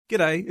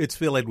G'day, it's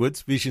Phil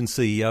Edwards, Vision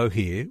CEO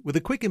here, with a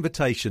quick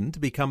invitation to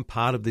become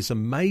part of this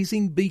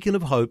amazing beacon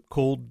of hope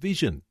called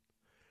Vision.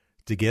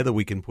 Together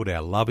we can put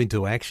our love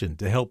into action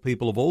to help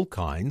people of all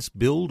kinds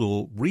build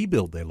or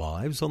rebuild their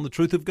lives on the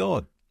truth of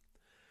God.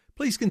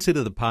 Please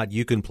consider the part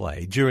you can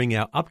play during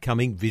our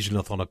upcoming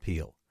Visionathon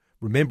appeal,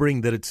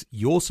 remembering that it's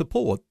your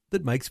support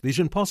that makes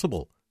Vision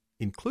possible,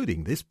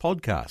 including this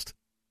podcast.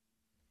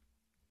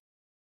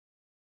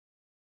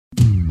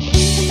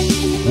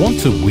 Want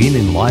to win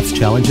in life's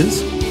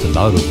challenges? To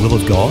know the will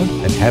of God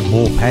and have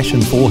more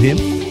passion for Him?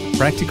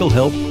 Practical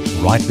help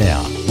right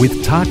now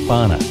with Tak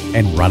Bhana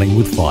and Running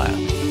with Fire.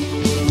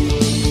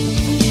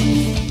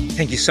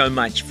 Thank you so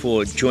much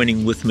for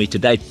joining with me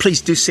today. Please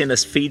do send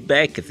us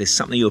feedback if there's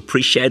something you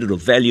appreciated or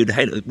valued.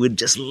 Hey, we'd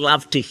just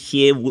love to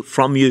hear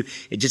from you.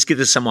 It just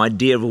gives us some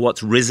idea of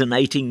what's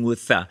resonating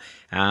with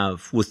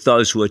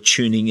those who are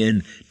tuning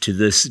in to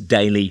this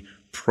daily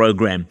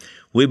program.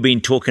 We've been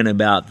talking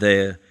about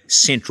the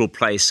central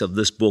place of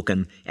this book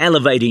and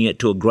elevating it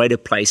to a greater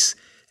place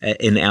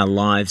in our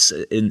lives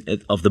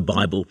of the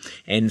Bible.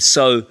 And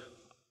so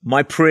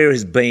my prayer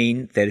has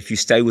been that if you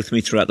stay with me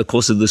throughout the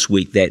course of this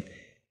week, that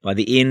by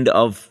the end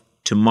of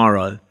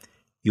tomorrow,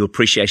 your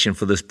appreciation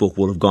for this book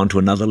will have gone to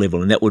another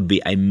level, and that would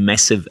be a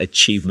massive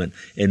achievement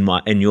in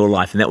your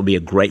life, and that would be a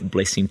great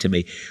blessing to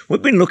me.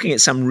 We've been looking at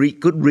some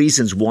good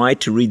reasons why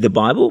to read the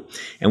Bible,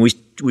 and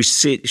we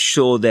said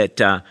sure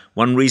that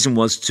one reason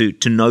was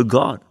to know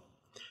God,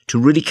 to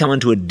really come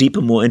into a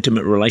deeper, more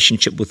intimate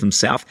relationship with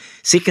Himself.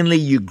 Secondly,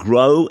 you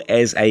grow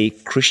as a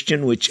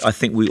Christian, which I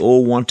think we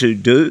all want to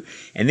do.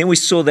 And then we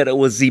saw that it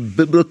was the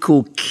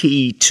biblical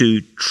key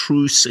to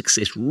true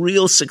success,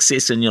 real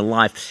success in your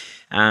life,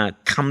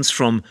 comes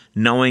from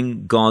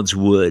knowing God's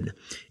Word.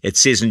 It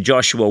says in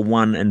Joshua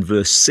 1 and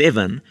verse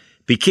 7,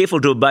 "Be careful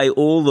to obey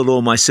all the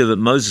law my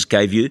servant Moses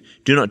gave you.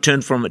 Do not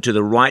turn from it to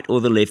the right or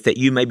the left, that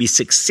you may be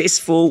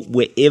successful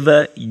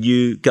wherever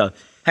you go."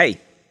 Hey,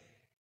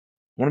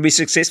 want to be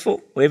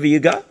successful wherever you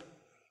go?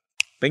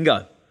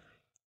 Bingo.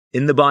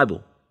 In the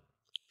Bible.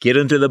 Get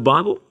into the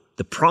Bible.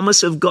 The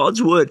promise of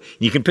God's Word.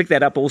 You can pick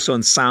that up also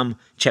in Psalm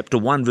chapter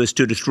 1, verse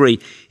 2 to 3.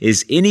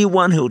 Is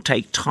anyone who will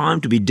take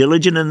time to be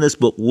diligent in this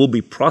book will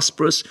be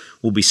prosperous,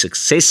 will be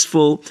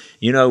successful,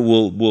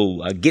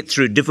 will get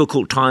through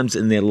difficult times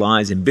in their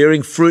lives and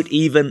bearing fruit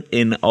even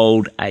in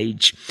old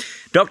age.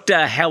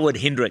 Dr. Howard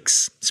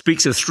Hendricks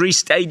speaks of 3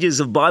 stages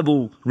of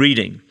Bible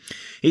reading.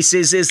 He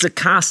says there's the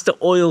castor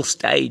oil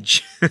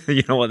stage.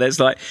 You know what that's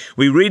like?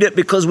 We read it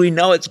because we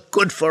know it's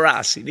good for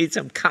us. You need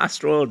some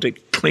castor oil to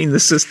clean the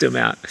system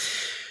out.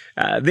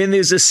 Then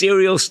there's a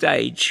cereal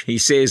stage. He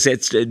says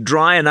it's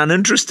dry and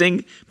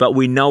uninteresting, but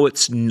we know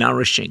it's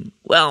nourishing.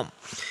 Well,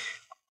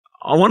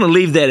 I want to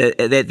leave that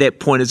at that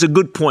point. It's a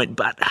good point,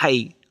 but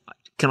hey,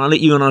 can I let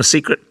you in on a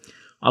secret?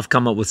 I've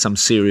come up with some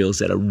cereals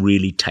that are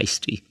really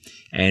tasty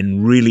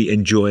and really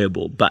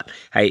enjoyable. But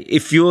hey,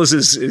 if yours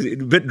is a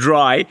bit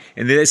dry,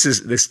 and this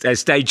is the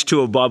stage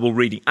 2 of Bible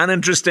reading,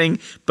 uninteresting,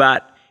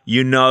 but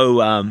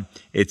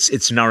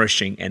it's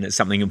nourishing and it's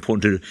something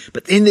important to do.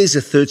 But then there's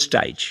a 3rd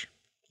stage.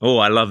 Oh,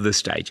 I love this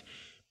stage.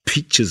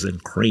 Peaches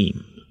and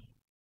cream.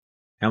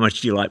 How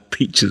much do you like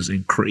peaches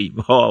and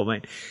cream? Oh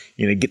man,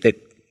 get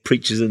that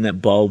peaches in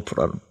that bowl, put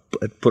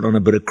on a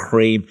bit of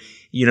cream.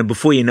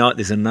 Before you know it,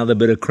 there's another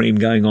bit of cream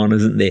going on,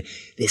 isn't there?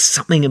 There's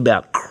something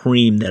about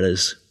cream that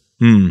is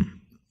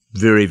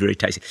very, very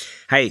tasty.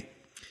 Hey,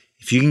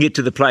 if you can get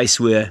to the place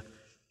where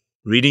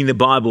reading the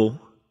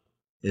Bible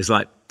is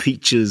like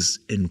peaches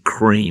and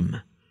cream,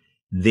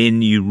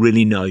 then you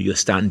really know you're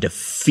starting to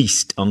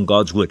feast on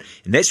God's Word.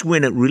 And that's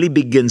when it really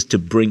begins to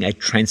bring a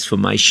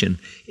transformation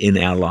in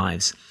our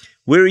lives.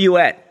 Where are you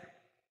at?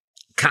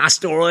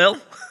 Castor oil?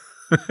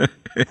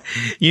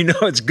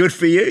 It's good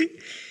for you.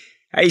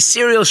 Hey,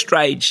 cereal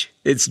stage.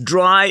 It's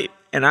dry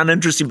and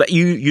uninteresting, but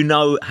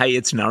hey,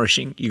 it's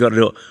nourishing. You got to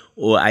do it.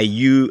 Or are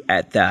you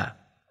at the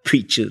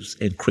peaches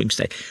and cream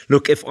stage?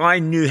 Look, if I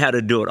knew how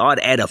to do it, I'd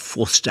add a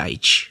 4th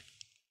stage,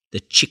 the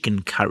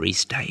chicken curry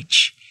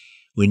stage,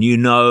 when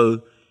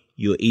you're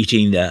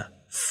eating the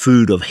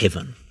food of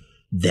heaven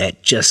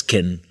that just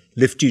can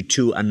lift you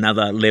to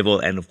another level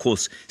and, of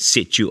course,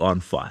 set you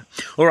on fire.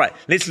 All right,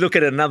 let's look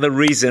at another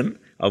reason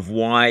of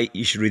why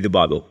you should read the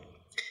Bible.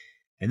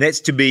 And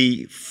that's to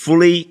be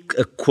fully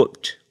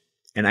equipped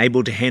and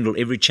able to handle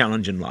every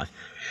challenge in life.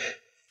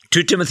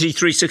 2 Timothy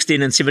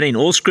 3:16 and 17,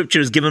 all Scripture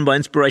is given by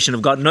inspiration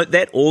of God. Note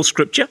that, all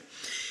Scripture,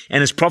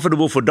 and is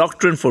profitable for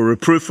doctrine, for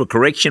reproof, for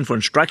correction, for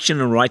instruction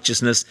in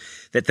righteousness,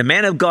 that the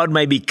man of God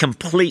may be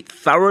complete,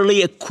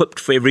 thoroughly equipped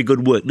for every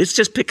good work. Let's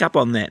just pick up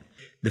on that.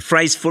 The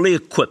phrase fully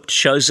equipped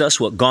shows us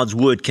what God's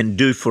Word can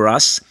do for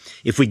us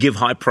if we give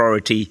high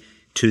priority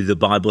to the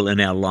Bible in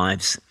our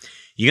lives.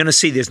 You're going to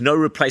see there's no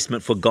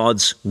replacement for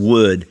God's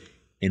Word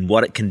in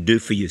what it can do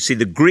for you. See,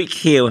 the Greek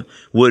here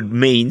word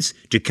means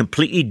to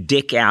completely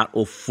deck out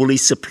or fully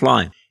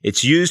supply.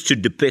 It's used to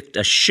depict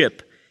a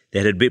ship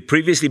that had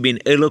previously been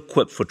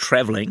ill-equipped for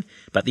traveling,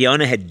 but the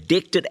owner had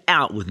decked it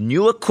out with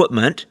new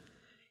equipment,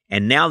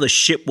 and now the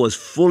ship was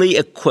fully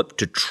equipped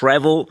to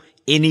travel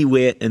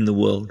anywhere in the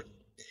world.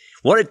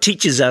 What it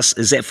teaches us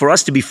is that for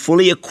us to be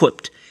fully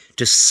equipped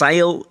to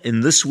sail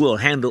in this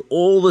world, handle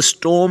all the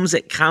storms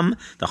that come,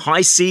 the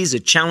high seas, the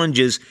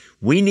challenges,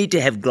 we need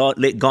to have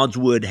let God's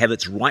word have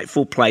its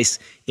rightful place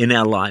in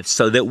our lives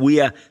so that we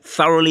are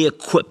thoroughly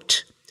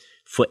equipped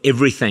for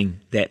everything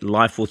that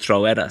life will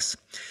throw at us.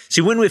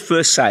 See, when we're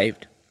first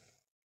saved,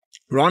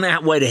 we're on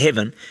our way to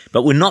heaven,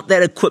 but we're not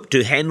that equipped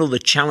to handle the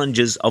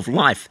challenges of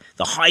life,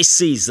 the high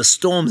seas, the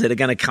storms that are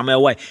going to come our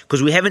way,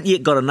 because we haven't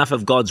yet got enough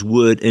of God's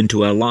word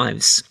into our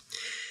lives.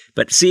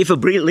 But see, if a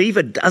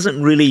believer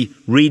doesn't really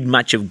read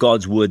much of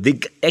God's word,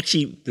 the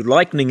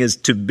likening is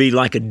to be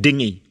like a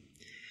dinghy.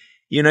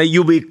 You know,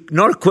 you'll be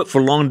not equipped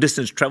for long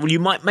distance travel. You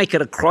might make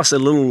it across a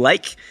little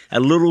lake, a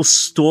little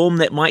storm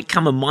that might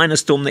come, a minor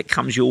storm that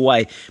comes your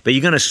way, but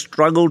you're going to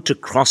struggle to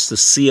cross the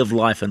sea of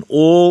life and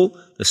all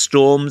the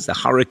storms, the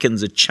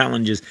hurricanes, the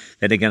challenges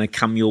that are going to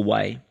come your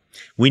way.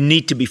 We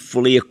need to be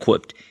fully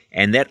equipped,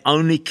 and that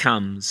only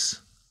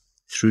comes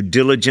through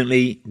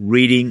diligently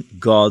reading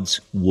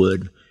God's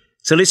word.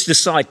 So let's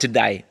decide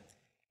today,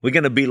 we're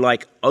going to be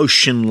like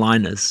ocean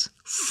liners,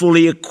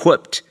 fully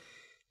equipped,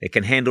 that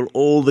can handle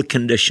all the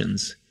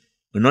conditions.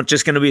 We're not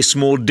just going to be a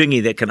small dinghy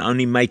that can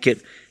only make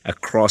it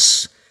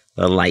across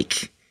the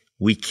lake.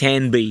 We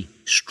can be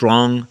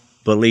strong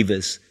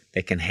believers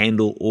that can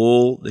handle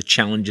all the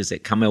challenges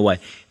that come our way.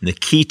 And the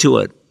key to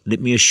it, let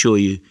me assure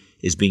you,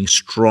 is being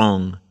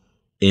strong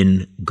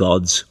in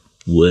God's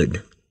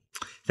word.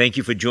 Thank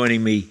you for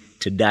joining me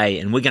today.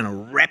 And we're going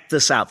to wrap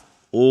this up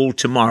all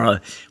tomorrow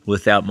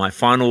with my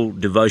final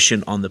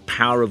devotion on the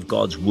power of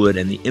God's word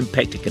and the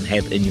impact it can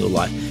have in your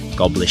life.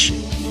 God bless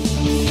you.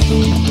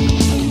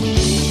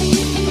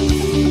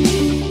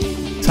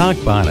 Tak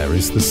Bhana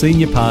is the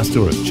Senior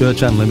Pastor of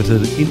Church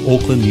Unlimited in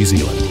Auckland, New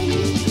Zealand.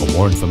 For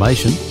more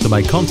information, to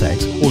make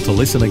contact or to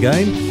listen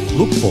again,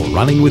 look for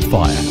Running with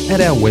Fire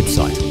at our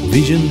website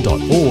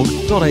vision.org.au.